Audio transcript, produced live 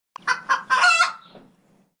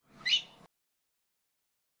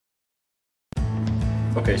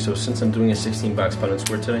Okay, so since I'm doing a 16 box Punnett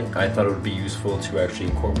square today, I thought it would be useful to actually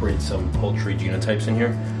incorporate some poultry genotypes in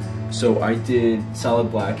here. So I did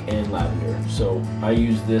solid black and lavender. So I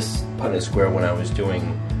used this Punnett square when I was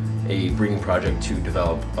doing a breeding project to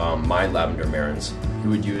develop my lavender marans. You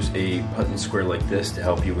would use a Punnett square like this to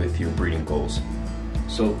help you with your breeding goals.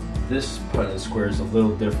 So this Punnett square is a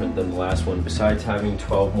little different than the last one. Besides having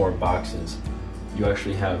 12 more boxes, you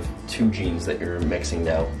actually have 2 genes that you're mixing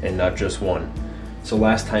now, and not just one. So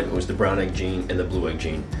last time it was the brown egg gene and the blue egg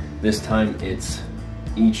gene. This time it's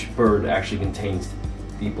each bird actually contains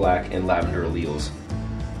the black and lavender alleles.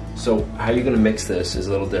 So how you're going to mix this is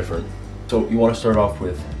a little different. So you want to start off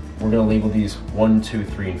with, we're going to label these 1, 2,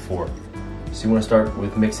 3, and 4. So you want to start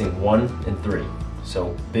with mixing 1 and 3.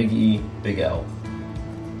 So big E, big L.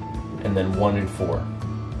 And then 1 and 4.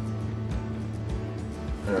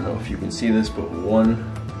 I don't know if you can see this, but 1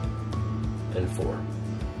 and 4.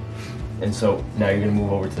 And so now you're going to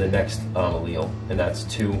move over to the next allele, and that's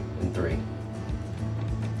 2 and 3.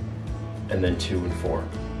 And then 2 and 4.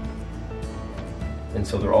 And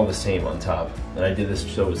so they're all the same on top. And I did this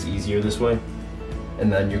so it's easier this way.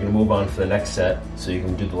 And then you're going to move on for the next set, so you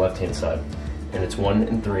can do the left hand side. And it's 1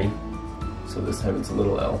 and 3. So this time it's a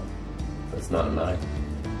little L. That's not an I.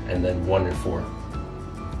 And then 1 and 4.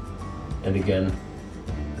 And again,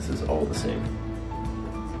 this is all the same.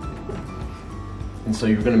 And so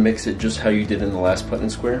you're going to mix it just how you did in the last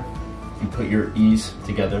Punnett square. You put your E's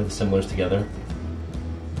together, the similars together,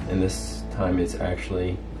 and this time it's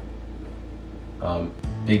actually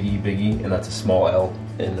big E, and that's a small L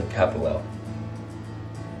and a capital L.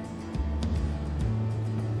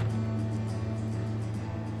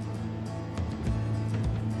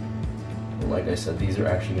 And like I said, these are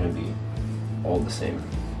actually going to be all the same,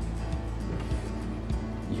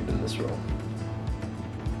 even this row.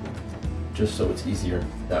 Just so it's easier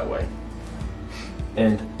that way.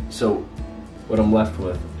 And so what I'm left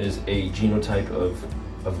with is a genotype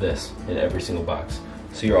of this in every single box.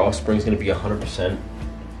 So your offspring is going to be 100%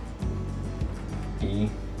 E,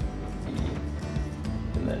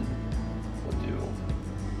 and then we'll do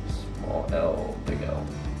small l, big L.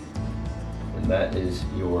 And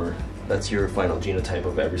that's your final genotype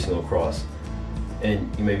of every single cross. And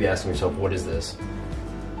you may be asking yourself, what is this?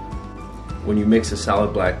 When you mix a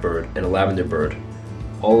solid black bird and a lavender bird,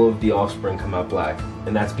 all of the offspring come out black,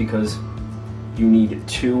 and that's because you need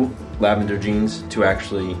 2 lavender genes to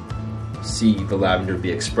actually see the lavender be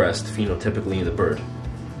expressed phenotypically in the bird.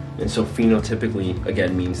 And so phenotypically,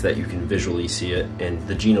 again, means that you can visually see it, and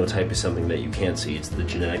the genotype is something that you can't see, it's the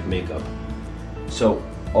genetic makeup. So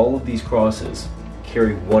all of these crosses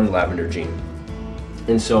carry 1 lavender gene,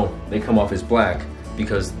 and so they come off as black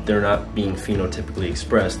because they're not being phenotypically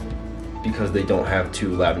expressed, because they don't have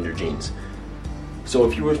 2 lavender genes. So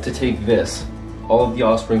if you were to take this, all of the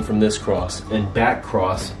offspring from this cross, and back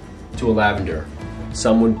cross to a lavender,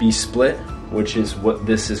 some would be split, which is what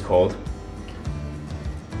this is called.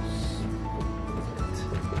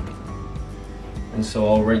 And so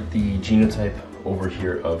I'll write the genotype over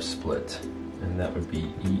here of split, and that would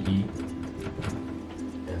be EE,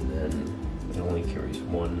 and then it only carries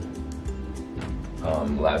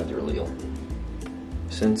 1 lavender allele.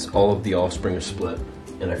 Since all of the offspring are split,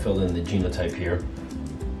 and I filled in the genotype here,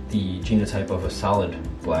 the genotype of a solid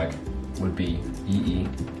black would be EE,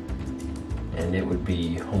 and it would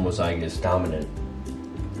be homozygous dominant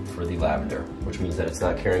for the lavender, which means that it's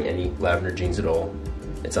not carrying any lavender genes at all.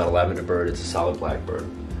 It's not a lavender bird, it's a solid black bird.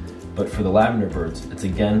 But for the lavender birds, it's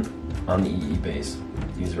again on the EE base.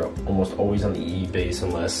 These are almost always on the EE base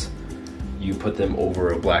unless you put them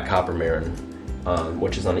over a black copper maran,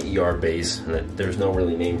 which is on an ER base, and there's no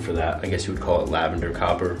really name for that. I guess you would call it lavender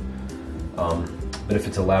copper. But if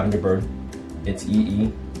it's a lavender bird, it's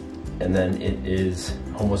EE, and then it is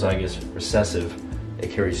homozygous recessive. It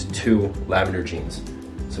carries 2 lavender genes,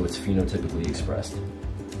 so it's phenotypically expressed.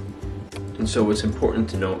 And so it's important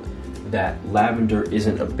to note that lavender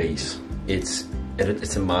isn't a base, it's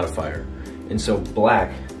a modifier. And so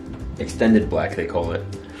black, extended black they call it,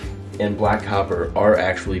 and black copper are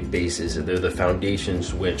actually bases, and they're the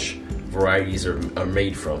foundations which varieties are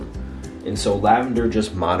made from. And so lavender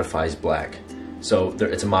just modifies black. So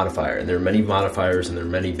it's a modifier, and there are many modifiers and there are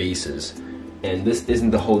many bases. And this isn't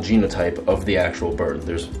the whole genotype of the actual bird.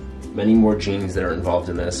 There's many more genes that are involved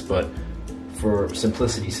in this, but for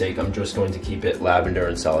simplicity's sake, I'm just going to keep it lavender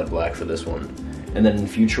and solid black for this one. And then in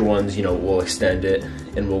future ones, you know, we'll extend it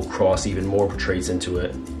and we'll cross even more traits into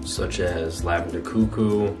it, such as lavender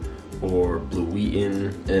cuckoo or blue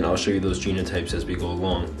wheaten, and I'll show you those genotypes as we go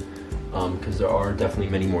along, because there are definitely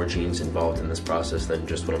many more genes involved in this process than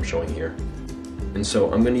just what I'm showing here. And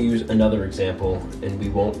so I'm going to use another example, and we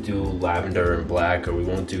won't do lavender and black, or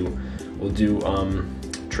we'll do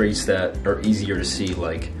traits that are easier to see,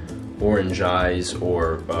 like orange eyes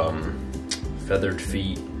or feathered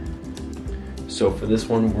feet. So for this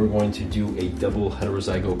one, we're going to do a double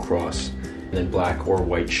heterozygote cross, and then black or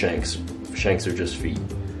white shanks. Shanks are just feet.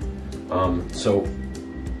 So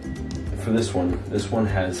for this one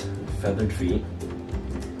has feathered feet,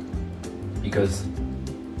 because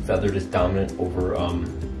feathered is dominant over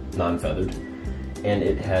non-feathered, and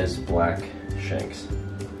it has black shanks.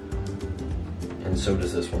 And so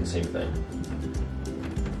does this one, same thing.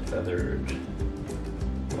 Feathered,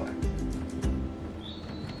 black.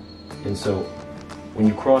 And so when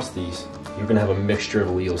you cross these, you're going to have a mixture of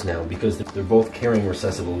alleles now, because they're both carrying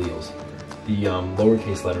recessive alleles. The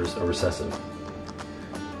lowercase letters are recessive.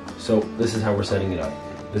 So this is how we're setting it up.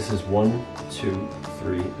 This is 1, 2,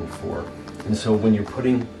 3, and 4. And so when you're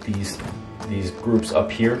putting these groups up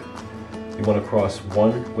here, you want to cross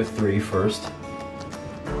 1 with 3 first.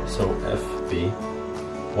 So FB,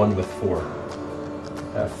 1 with 4,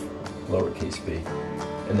 F lowercase b.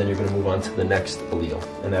 And then you're going to move on to the next allele,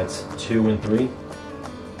 and that's 2 and 3,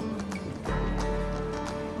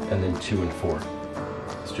 and then 2 and 4.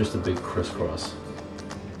 It's just a big crisscross.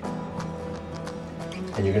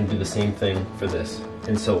 And you're going to do the same thing for this.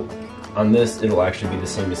 And so on this, it'll actually be the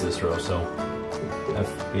same as this row. So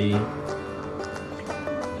FB,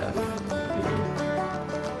 FB.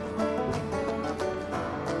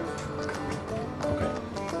 Okay.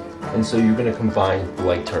 And so you're going to combine the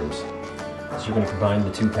like terms. So you're going to combine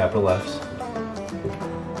the 2 capital F's,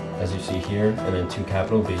 as you see here, and then 2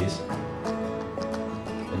 capital B's.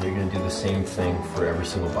 And you're going to do the same thing for every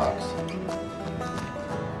single box.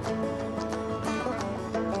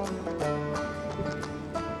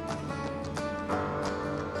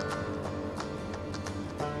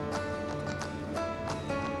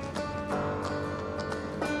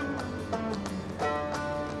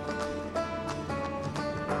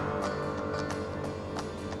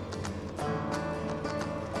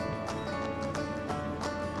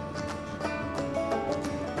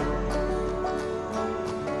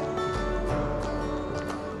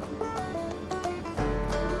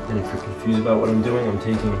 And if you're confused about what I'm doing, I'm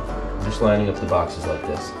just lining up the boxes like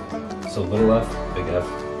this. So little f, big F,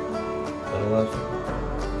 little f,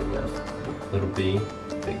 big F, little b,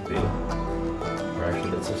 big B, or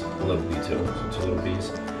actually that's just a little b too, so 2 little b's.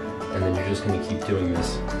 And then you're just going to keep doing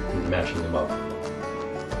this and matching them up.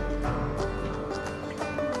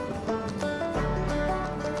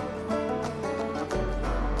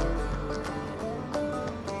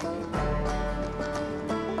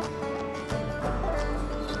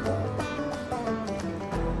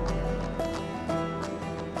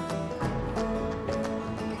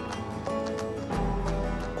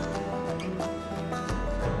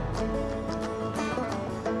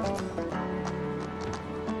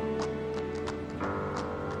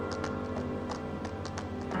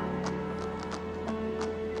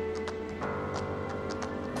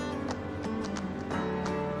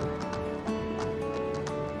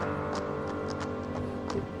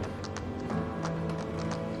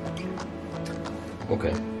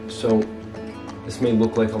 Okay, so this may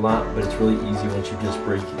look like a lot, but it's really easy once you just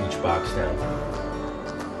break each box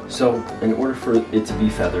down. So in order for it to be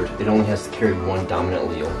feathered, it only has to carry 1 dominant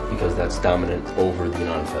allele, because that's dominant over the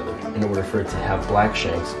non-feathered. In order for it to have black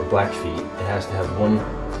shanks or black feet, it has to have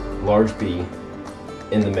 1 large B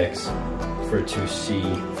in the mix for you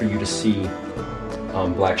to see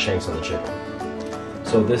black shanks on the chicken.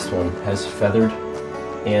 So this one has feathered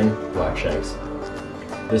and black shanks.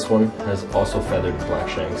 This one has also feathered black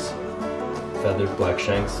shanks. Feathered black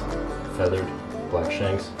shanks, feathered black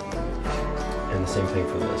shanks, and the same thing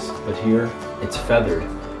for this. But here, it's feathered,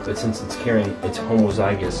 but since it's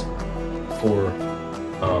homozygous for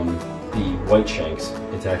the white shanks,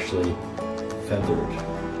 it's actually feathered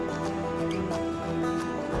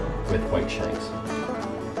with white shanks.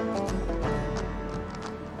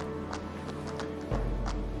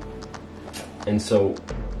 And so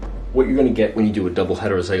what you're going to get when you do a double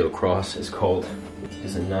heterozygote cross is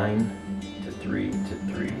a 9 to 3 to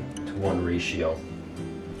 3 to 1 ratio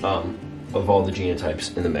of all the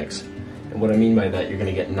genotypes in the mix. And what I mean by that, you're going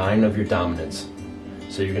to get 9 of your dominants.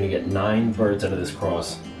 So you're going to get 9 birds out of this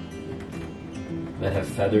cross that have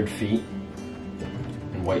feathered feet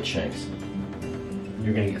and white shanks.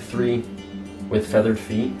 You're going to get 3 with feathered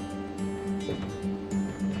feet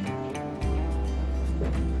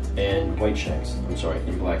and white shanks,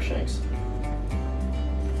 and black shanks.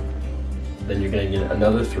 Then you're going to get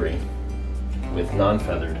another 3 with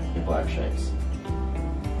non-feathered and black shanks.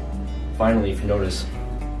 Finally, if you notice,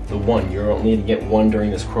 the 1. You're only going to get 1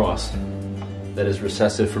 during this cross that is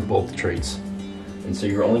recessive for both traits. And so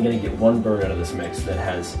you're only going to get 1 bird out of this mix that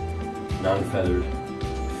has non-feathered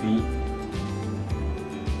feet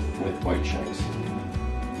with white shanks.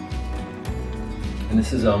 And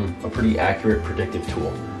this is a pretty accurate predictive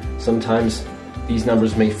tool. Sometimes these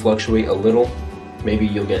numbers may fluctuate a little. Maybe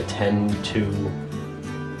you'll get 10 to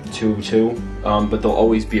 2 2, but they'll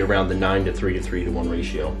always be around the 9 to 3 to 3 to 1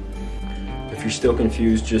 ratio. If you're still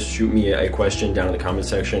confused, just shoot me a question down in the comment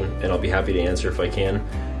section and I'll be happy to answer if I can.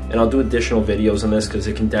 And I'll do additional videos on this because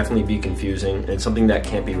it can definitely be confusing and it's something that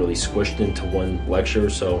can't be really squished into one lecture,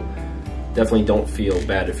 so definitely don't feel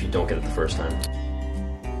bad if you don't get it the first time.